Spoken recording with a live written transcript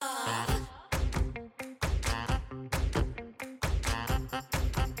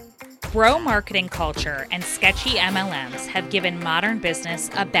Bro marketing culture and sketchy MLMs have given modern business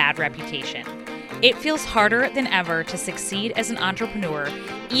a bad reputation. It feels harder than ever to succeed as an entrepreneur,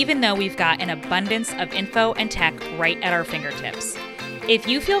 even though we've got an abundance of info and tech right at our fingertips. If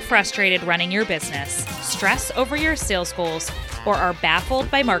you feel frustrated running your business, stress over your sales goals, or are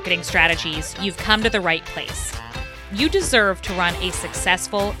baffled by marketing strategies, you've come to the right place. You deserve to run a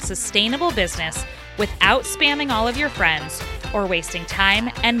successful, sustainable business without spamming all of your friends or wasting time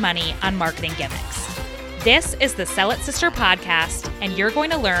and money on marketing gimmicks. This is the Sell It Sister podcast, and you're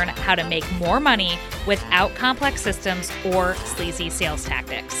going to learn how to make more money without complex systems or sleazy sales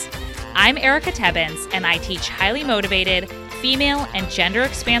tactics. I'm Erica Tebbins, and I teach highly motivated, female and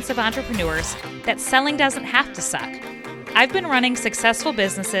gender-expansive entrepreneurs that selling doesn't have to suck. I've been running successful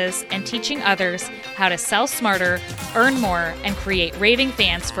businesses and teaching others how to sell smarter, earn more, and create raving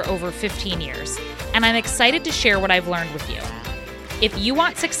fans for over 15 years, and I'm excited to share what I've learned with you. If you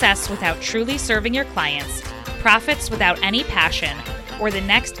want success without truly serving your clients, profits without any passion, or the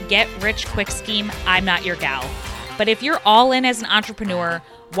next get-rich-quick scheme, I'm not your gal. But if you're all in as an entrepreneur,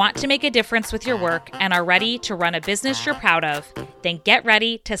 want to make a difference with your work, and are ready to run a business you're proud of, then get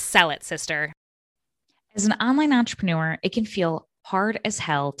ready to sell it, sister. As an online entrepreneur, it can feel hard as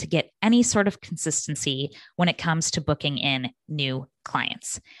hell to get any sort of consistency when it comes to booking in new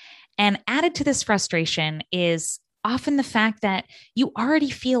clients. And added to this frustration is often the fact that you already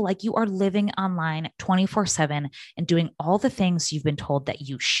feel like you are living online 24/7 and doing all the things you've been told that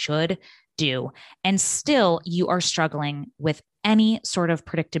you should do. And still you are struggling with any sort of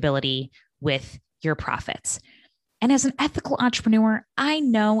predictability with your profits. And as an ethical entrepreneur, I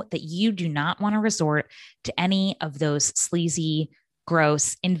know that you do not want to resort to any of those sleazy,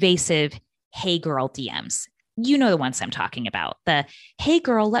 gross, invasive, hey girl DMs. You know the ones I'm talking about. The, hey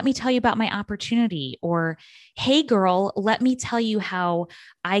girl, let me tell you about my opportunity. Or, hey girl, let me tell you how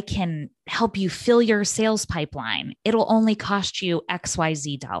I can help you fill your sales pipeline. It'll only cost you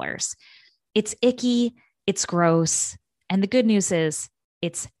XYZ dollars. It's icky, it's gross. And the good news is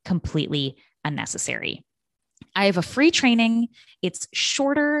it's completely unnecessary. I have a free training. It's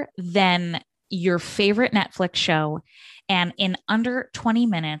shorter than your favorite Netflix show. And in under 20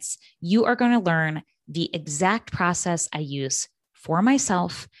 minutes, you are going to learn the exact process I use for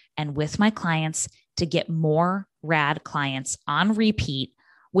myself and with my clients to get more rad clients on repeat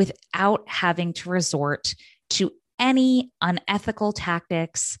without having to resort to any unethical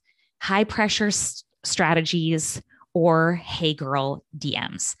tactics, high pressure strategies, or hey girl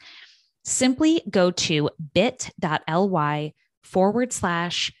DMs. Simply go to bit.ly/goodbye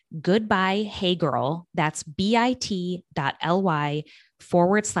hey girl. That's bit.ly/goodbye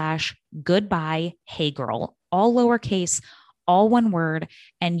hey girl, all lowercase, all one word,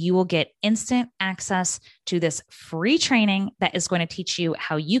 and you will get instant access to this free training that is going to teach you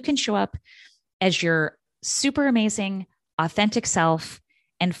how you can show up as your super amazing, authentic self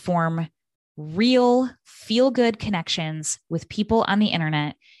and form real, feel-good connections with people on the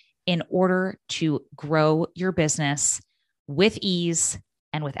internet in order to grow your business with ease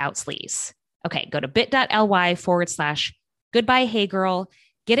and without sleaze. Okay, go to bit.ly/goodbye hey girl.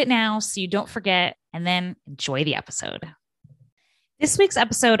 Get it now so you don't forget, and then enjoy the episode. This week's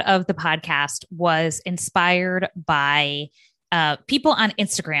episode of the podcast was inspired by people on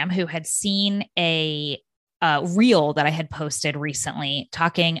Instagram who had seen a reel that I had posted recently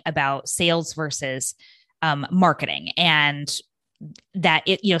talking about sales versus marketing, and that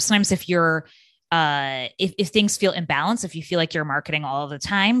it, sometimes if you're if things feel imbalanced, if you feel like you're marketing all of the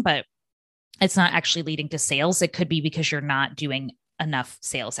time, but it's not actually leading to sales, it could be because you're not doing enough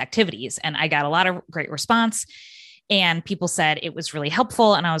sales activities. And I got a lot of great response, and people said it was really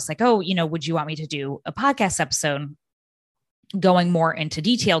helpful. And I was like, oh, would you want me to do a podcast episode going more into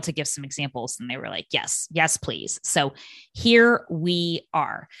detail to give some examples? And they were like, yes, please. So here we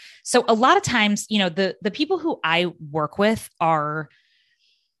are. So a lot of times, the people who I work with are,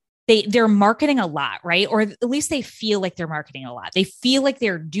 they're marketing a lot, right? Or at least they feel like they're marketing a lot. They feel like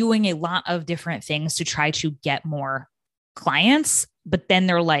they're doing a lot of different things to try to get more clients, but then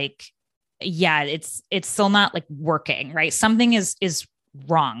they're like, yeah, it's still not like working, right? Something is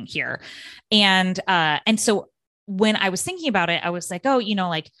wrong here. And so when I was thinking about it, I was like, oh,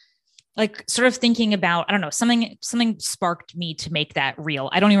 like sort of thinking about, I don't know, something sparked me to make that reel.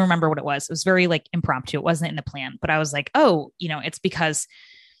 I don't even remember what it was. It was very like impromptu. It wasn't in the plan, but I was like, oh, it's because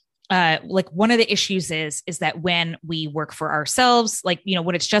like one of the issues is that when we work for ourselves, like,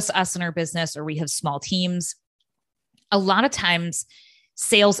 when it's just us in our business or we have small teams, a lot of times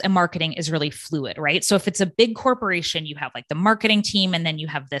sales and marketing is really fluid, right? So if it's a big corporation, you have like the marketing team and then you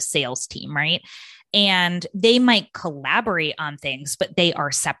have the sales team, right? And they might collaborate on things, but they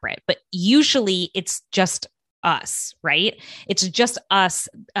are separate. But usually it's just us, right? It's just us,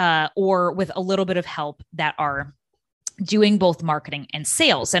 or with a little bit of help, that are doing both marketing and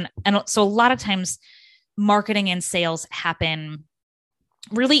sales. And so a lot of times marketing and sales happen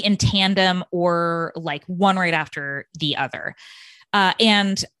really in tandem, or like one right after the other.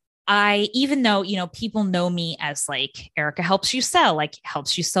 And even though, people know me as like, Erica helps you sell, like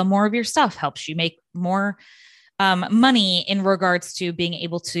helps you sell more of your stuff, helps you make more money in regards to being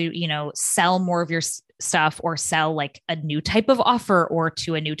able to, sell more of your stuff, or sell like a new type of offer or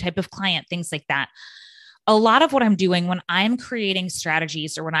to a new type of client, things like that. A lot of what I'm doing when I'm creating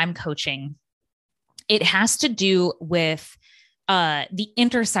strategies or when I'm coaching, it has to do with the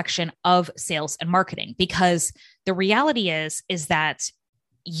intersection of sales and marketing, because the reality is that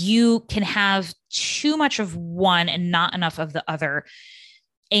you can have too much of one and not enough of the other,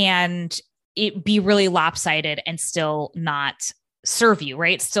 and it be really lopsided and still not serve you,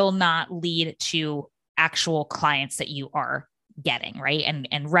 right? Still not lead to actual clients that you are getting, right?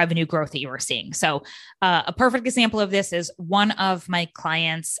 And revenue growth that you are seeing. So a perfect example of this is one of my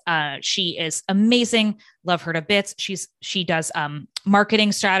clients. She is amazing. Love her to bits. She does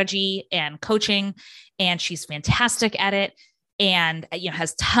marketing strategy and coaching, and she's fantastic at it, and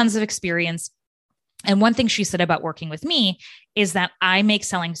has tons of experience. And one thing she said about working with me is that I make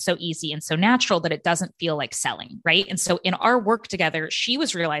selling so easy and so natural that it doesn't feel like selling, right? And so in our work together, she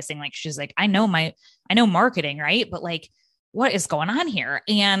was realizing, like, she's like, I know marketing, right? But like, what is going on here?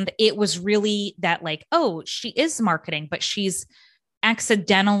 And it was really that, like, oh, she is marketing, but she's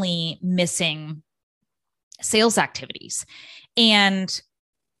accidentally missing sales activities. And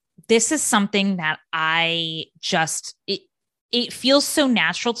this is something that it feels so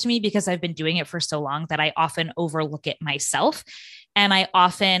natural to me because I've been doing it for so long that I often overlook it myself. And I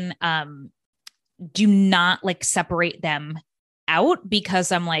often do not like separate them out,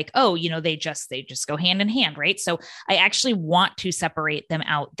 because I'm like, oh, they just go hand in hand, right? So I actually want to separate them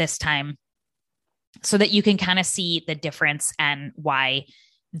out this time so that you can kind of see the difference and why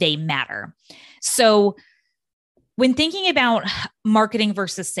they matter. So when thinking about marketing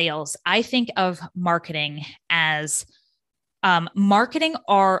versus sales, I think of marketing as marketing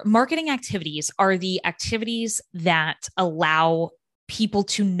activities are the activities that allow people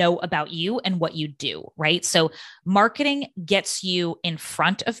to know about you and what you do, right? So marketing gets you in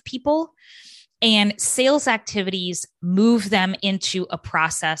front of people, and sales activities move them into a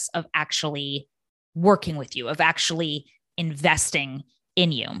process of actually working with you, of actually investing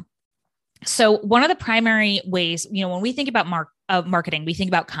in you. So one of the primary ways, when we think about marketing, we think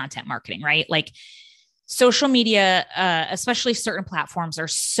about content marketing, right? Like social media, especially certain platforms, are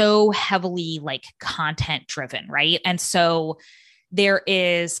so heavily like content driven, right? And so there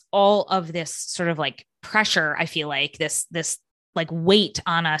is all of this sort of like pressure, I feel like this like weight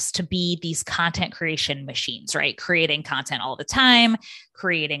on us to be these content creation machines, right? Creating content all the time,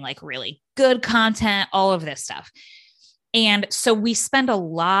 creating like really good content, all of this stuff. And so we spend a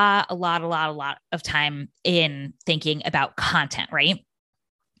lot of time in thinking about content, right?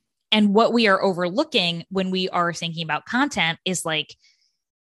 And what we are overlooking when we are thinking about content is like,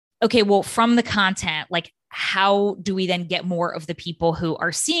 okay, well, from the content, like, how do we then get more of the people who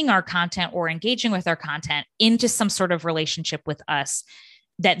are seeing our content or engaging with our content into some sort of relationship with us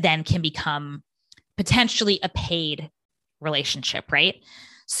that then can become potentially a paid relationship, right?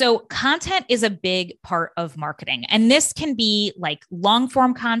 So content is a big part of marketing. And this can be like long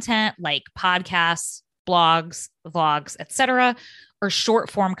form content, like podcasts, blogs, vlogs, etc., or short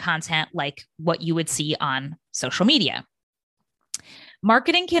form content like what you would see on social media.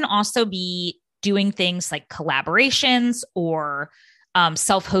 Marketing can also be doing things like collaborations or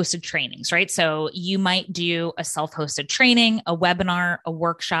self-hosted trainings, right? So you might do a self-hosted training, a webinar, a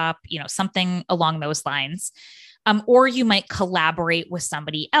workshop, something along those lines. Or you might collaborate with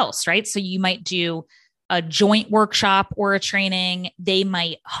somebody else, right? So you might do a joint workshop or a training. They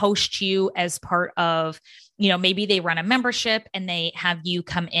might host you as part of, maybe they run a membership and they have you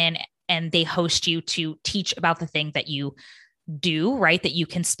come in and they host you to teach about the thing that you do, right? That you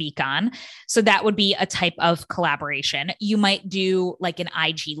can speak on. So that would be a type of collaboration. You might do like an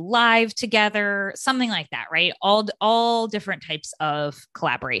IG live together, something like that, right? All different types of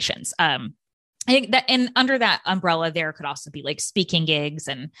collaborations. I think that, and under that umbrella, there could also be like speaking gigs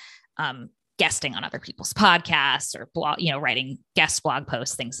and guesting on other people's podcasts or blog, writing guest blog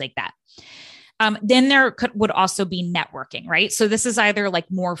posts, things like that. Then there would also be networking, right? So this is either like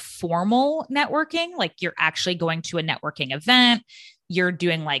more formal networking, like you're actually going to a networking event, you're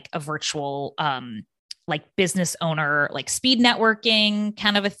doing like a virtual, like business owner, like speed networking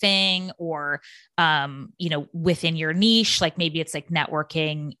kind of a thing, or, within your niche, like maybe it's like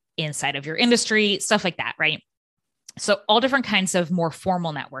networking inside of your industry, stuff like that. Right. So all different kinds of more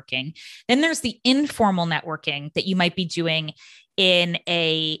formal networking. Then there's the informal networking that you might be doing in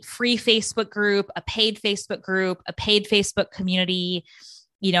a free Facebook group, a paid Facebook group, a paid Facebook community,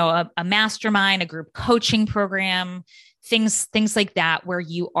 a mastermind, a group coaching program, things like that, where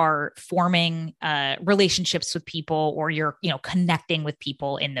you are forming relationships with people, or you're, connecting with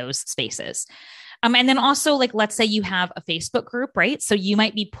people in those spaces. And then also, like, let's say you have a Facebook group, right? So you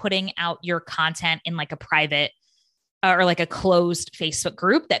might be putting out your content in like a private or like a closed Facebook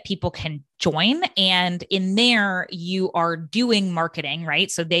group that people can join. And in there, you are doing marketing,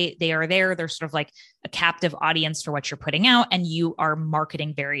 right? So they are there. They're sort of like a captive audience for what you're putting out, and you are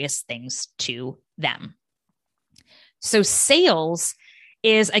marketing various things to them. So sales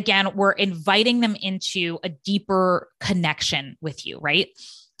is, again, we're inviting them into a deeper connection with you, right?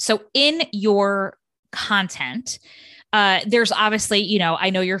 So in your content, there's obviously, I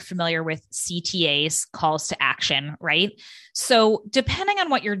know you're familiar with CTAs, calls to action, right? So depending on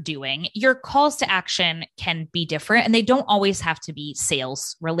what you're doing, your calls to action can be different, and they don't always have to be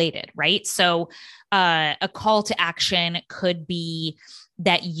sales related, right? So a call to action could be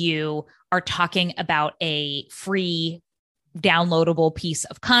that you are talking about a free downloadable piece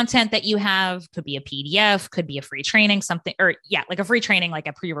of content that you have. Could be a PDF, could be a free training, something, or like a free training, like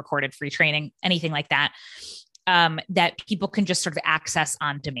a pre-recorded free training, anything like that. That people can just sort of access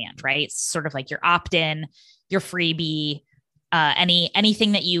on demand, right? It's sort of like your opt-in, your freebie,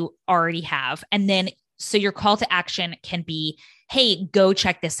 anything that you already have. And then, so your call to action can be, hey, go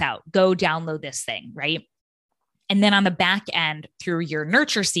check this out, go download this thing, right? And then on the back end, through your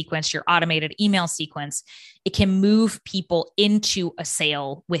nurture sequence, your automated email sequence, it can move people into a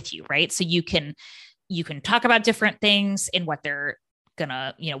sale with you, right? So you can talk about different things in what they're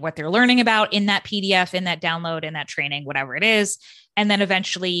gonna, what they're learning about in that PDF, in that download, in that training, whatever it is. And then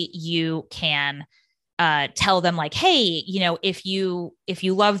eventually you can tell them like, hey, if you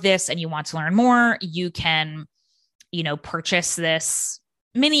love this and you want to learn more, you can, purchase this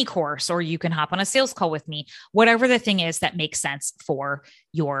mini course, or you can hop on a sales call with me, whatever the thing is that makes sense for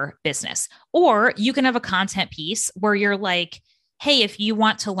your business. Or you can have a content piece where you're like, hey, if you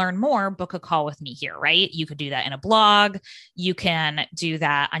want to learn more, book a call with me here, right? You could do that in a blog. You can do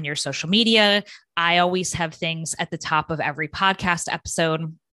that on your social media. I always have things at the top of every podcast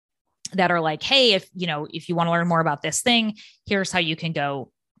episode that are like, hey, if you want to learn more about this thing, here's how you can go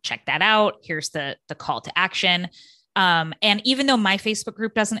check that out. Here's the call to action. And even though my Facebook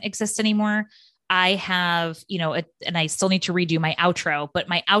group doesn't exist anymore, I have, and I still need to redo my outro, but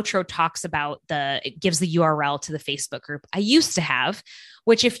my outro talks about it gives the URL to the Facebook group I used to have,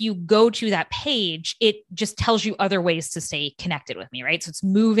 which if you go to that page, it just tells you other ways to stay connected with me, right? So it's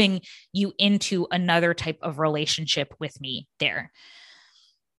moving you into another type of relationship with me there.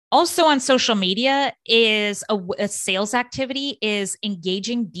 Also on social media is a sales activity is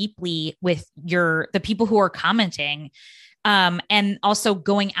engaging deeply with the people who are commenting, and also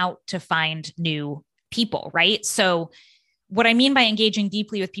going out to find new people, right? So what I mean by engaging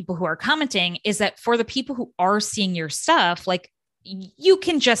deeply with people who are commenting is that for the people who are seeing your stuff, like you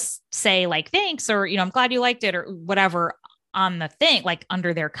can just say like, thanks, or, I'm glad you liked it, or whatever on the thing, like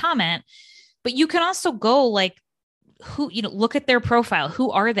under their comment, but you can also go like, look at their profile. Who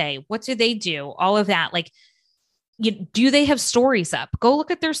are they? What do they do? All of that. Like, do they have stories up? Go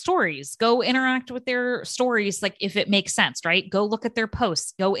look at their stories, go interact with their stories. Like if it makes sense, right? Go look at their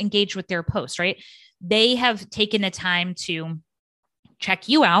posts, go engage with their posts, right? They have taken the time to check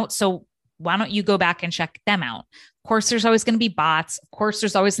you out. So why don't you go back and check them out? Of course, there's always going to be bots. Of course,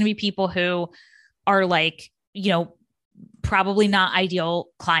 there's always going to be people who are like, probably not ideal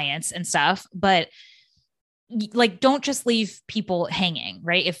clients and stuff, but like, don't just leave people hanging,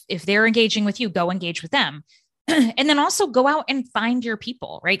 right? If they're engaging with you, go engage with them. And then also go out and find your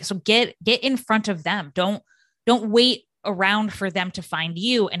people, right? So get in front of them. Don't wait around for them to find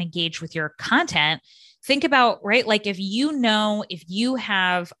you and engage with your content. Think about, right? Like if you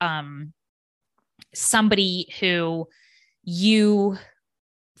have somebody who you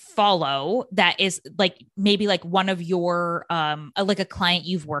follow that is like maybe like one of your like a client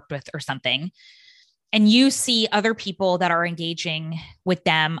you've worked with or something, and you see other people that are engaging with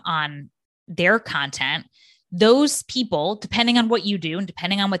them on their content, those people, depending on what you do and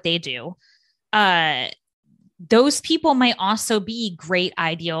depending on what they do, those people might also be great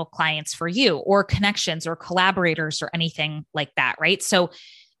ideal clients for you, or connections or collaborators or anything like that, right? So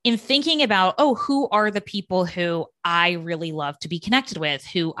in thinking about, oh, who are the people who I really love to be connected with,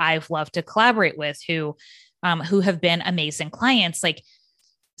 who I've loved to collaborate with, who have been amazing clients, like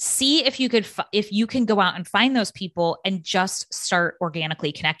see if you could, if you can go out and find those people and just start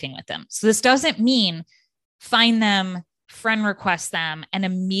organically connecting with them. So this doesn't mean find them, friend request them, and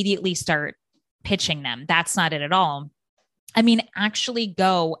immediately start pitching them. That's not it at all. I mean, actually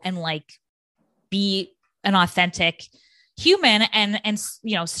go and like be an authentic human and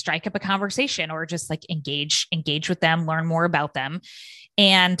strike up a conversation or just like engage with them, learn more about them.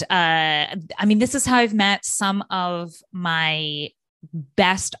 And I mean, this is how I've met some of my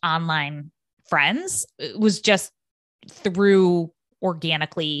best online friends. It was just through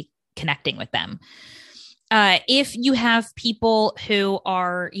organically connecting with them. If you have people who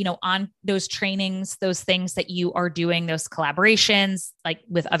are, on those trainings, those things that you are doing, those collaborations, like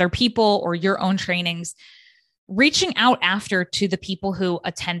with other people or your own trainings, reaching out after to the people who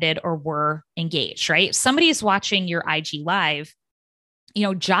attended or were engaged, right? If somebody is watching your IG live,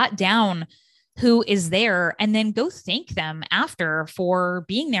 jot down who is there and then go thank them after for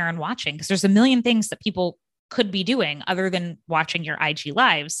being there and watching, because there's a million things that people could be doing other than watching your IG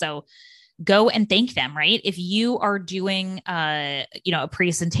live. So go and thank them, right? If you are doing, a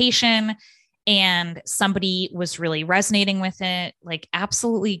presentation and somebody was really resonating with it, like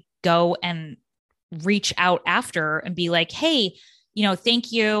absolutely go and reach out after and be like, hey,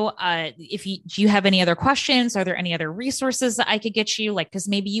 thank you. Do you have any other questions? Are there any other resources that I could get you? Like, cause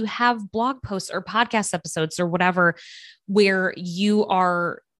maybe you have blog posts or podcast episodes or whatever, where you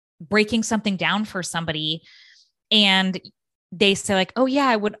are breaking something down for somebody and they say like, oh yeah,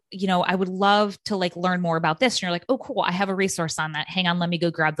 I would love to like learn more about this. And you're like, oh, cool. I have a resource on that. Hang on. Let me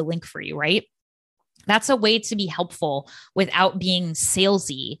go grab the link for you. Right. That's a way to be helpful without being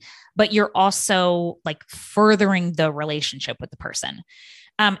salesy, but you're also like furthering the relationship with the person.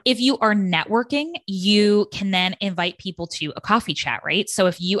 If you are networking, you can then invite people to a coffee chat, right? So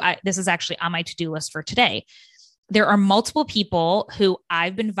if this is actually on my to-do list for today. There are multiple people who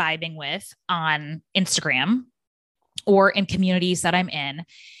I've been vibing with on Instagram or in communities that I'm in,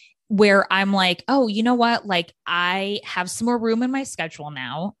 where I'm like, oh, you know what? Like I have some more room in my schedule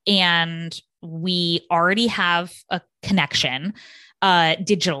now, and we already have a connection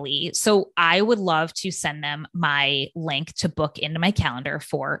digitally. So I would love to send them my link to book into my calendar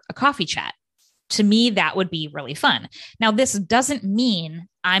for a coffee chat. To me, that would be really fun. Now, this doesn't mean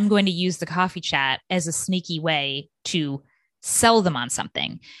I'm going to use the coffee chat as a sneaky way to sell them on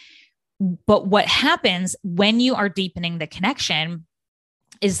something. But what happens when you are deepening the connection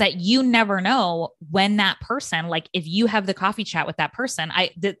is that you never know when that person, like if you have the coffee chat with that person,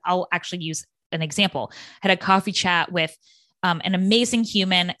 I'll actually use an example. I had a coffee chat with an amazing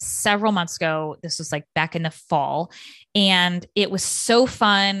human several months ago. This was like back in the fall, and it was so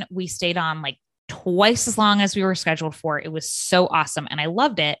fun. We stayed on like twice as long as we were scheduled for. It was so awesome. And I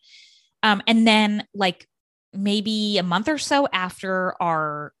loved it. And then like maybe a month or so after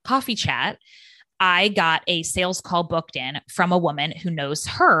our coffee chat, I got a sales call booked in from a woman who knows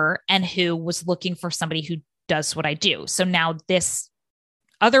her and who was looking for somebody who does what I do. So now this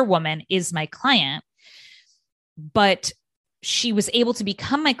other woman is my client, but she was able to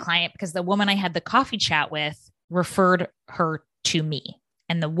become my client because the woman I had the coffee chat with referred her to me.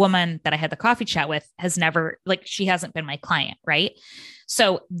 And the woman that I had the coffee chat with has never, like, she hasn't been my client. Right.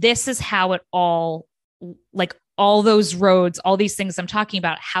 So this is how it all, like all those roads, all these things I'm talking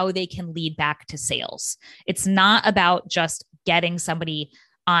about, how they can lead back to sales. It's not about just getting somebody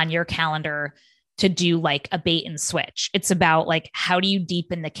on your calendar to do like a bait and switch. It's about like, how do you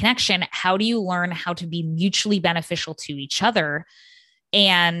deepen the connection? How do you learn how to be mutually beneficial to each other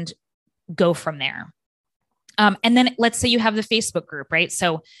and go from there? And then let's say you have the Facebook group, right?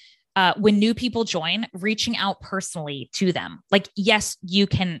 So when new people join, reaching out personally to them. Like, yes, you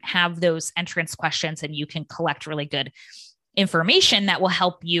can have those entrance questions and you can collect really good information that will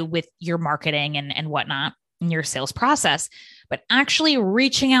help you with your marketing and whatnot in your sales process, but actually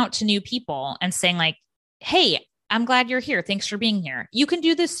reaching out to new people and saying like, hey, I'm glad you're here. Thanks for being here. You can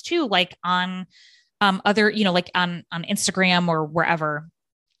do this too, like on other, like on Instagram or wherever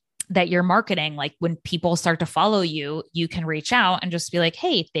that you're marketing. Like when people start to follow you, you can reach out and just be like,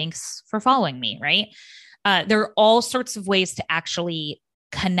 hey, thanks for following me. Right. There are all sorts of ways to actually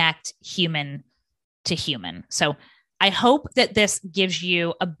connect human to human. So I hope that this gives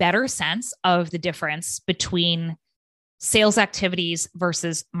you a better sense of the difference between sales activities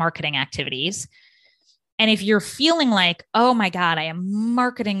versus marketing activities. And if you're feeling like, oh my God, I am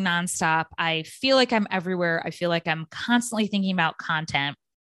marketing nonstop, I feel like I'm everywhere, I feel like I'm constantly thinking about content,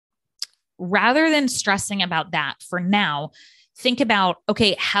 rather than stressing about that for now, think about,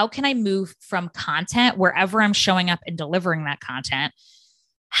 okay, how can I move from content wherever I'm showing up and delivering that content?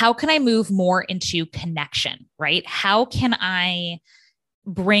 How can I move more into connection, right? How can I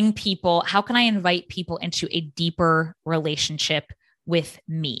invite people into a deeper relationship with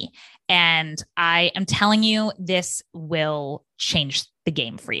me? And I am telling you, this will change the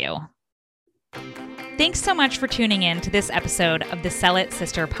game for you. Thanks so much for tuning in to this episode of the Sell It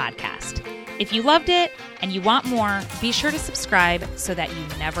Sister podcast. If you loved it and you want more, be sure to subscribe so that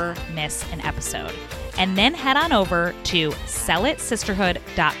you never miss an episode. And then head on over to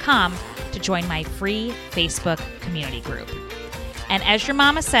sellitsisterhood.com to join my free Facebook community group. And as your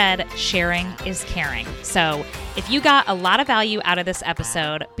mama said, sharing is caring. So if you got a lot of value out of this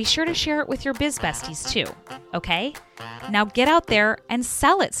episode, be sure to share it with your biz besties too. Okay? Now get out there and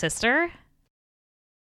sell it, sister.